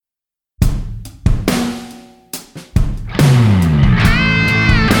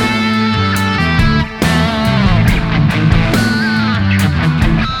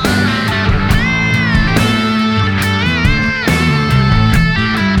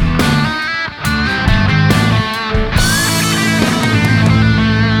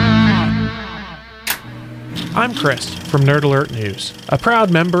I'm Chris from Nerd Alert News, a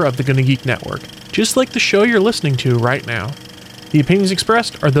proud member of the Gonna Geek Network, just like the show you're listening to right now. The opinions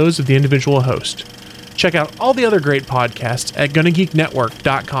expressed are those of the individual host. Check out all the other great podcasts at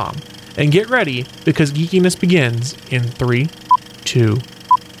GonnaGeekNetwork.com and get ready because geekiness begins in 3, 2,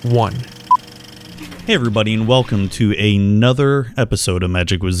 1. Hey everybody, and welcome to another episode of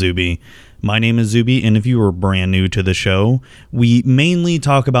Magic with Zuby. My name is Zuby, and if you are brand new to the show, we mainly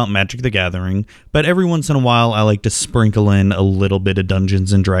talk about Magic the Gathering, but every once in a while I like to sprinkle in a little bit of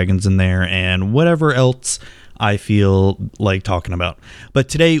Dungeons and Dragons in there and whatever else I feel like talking about. But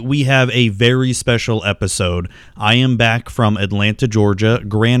today we have a very special episode. I am back from Atlanta, Georgia,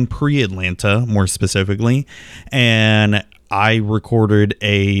 Grand Prix Atlanta, more specifically, and I recorded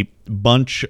a bunch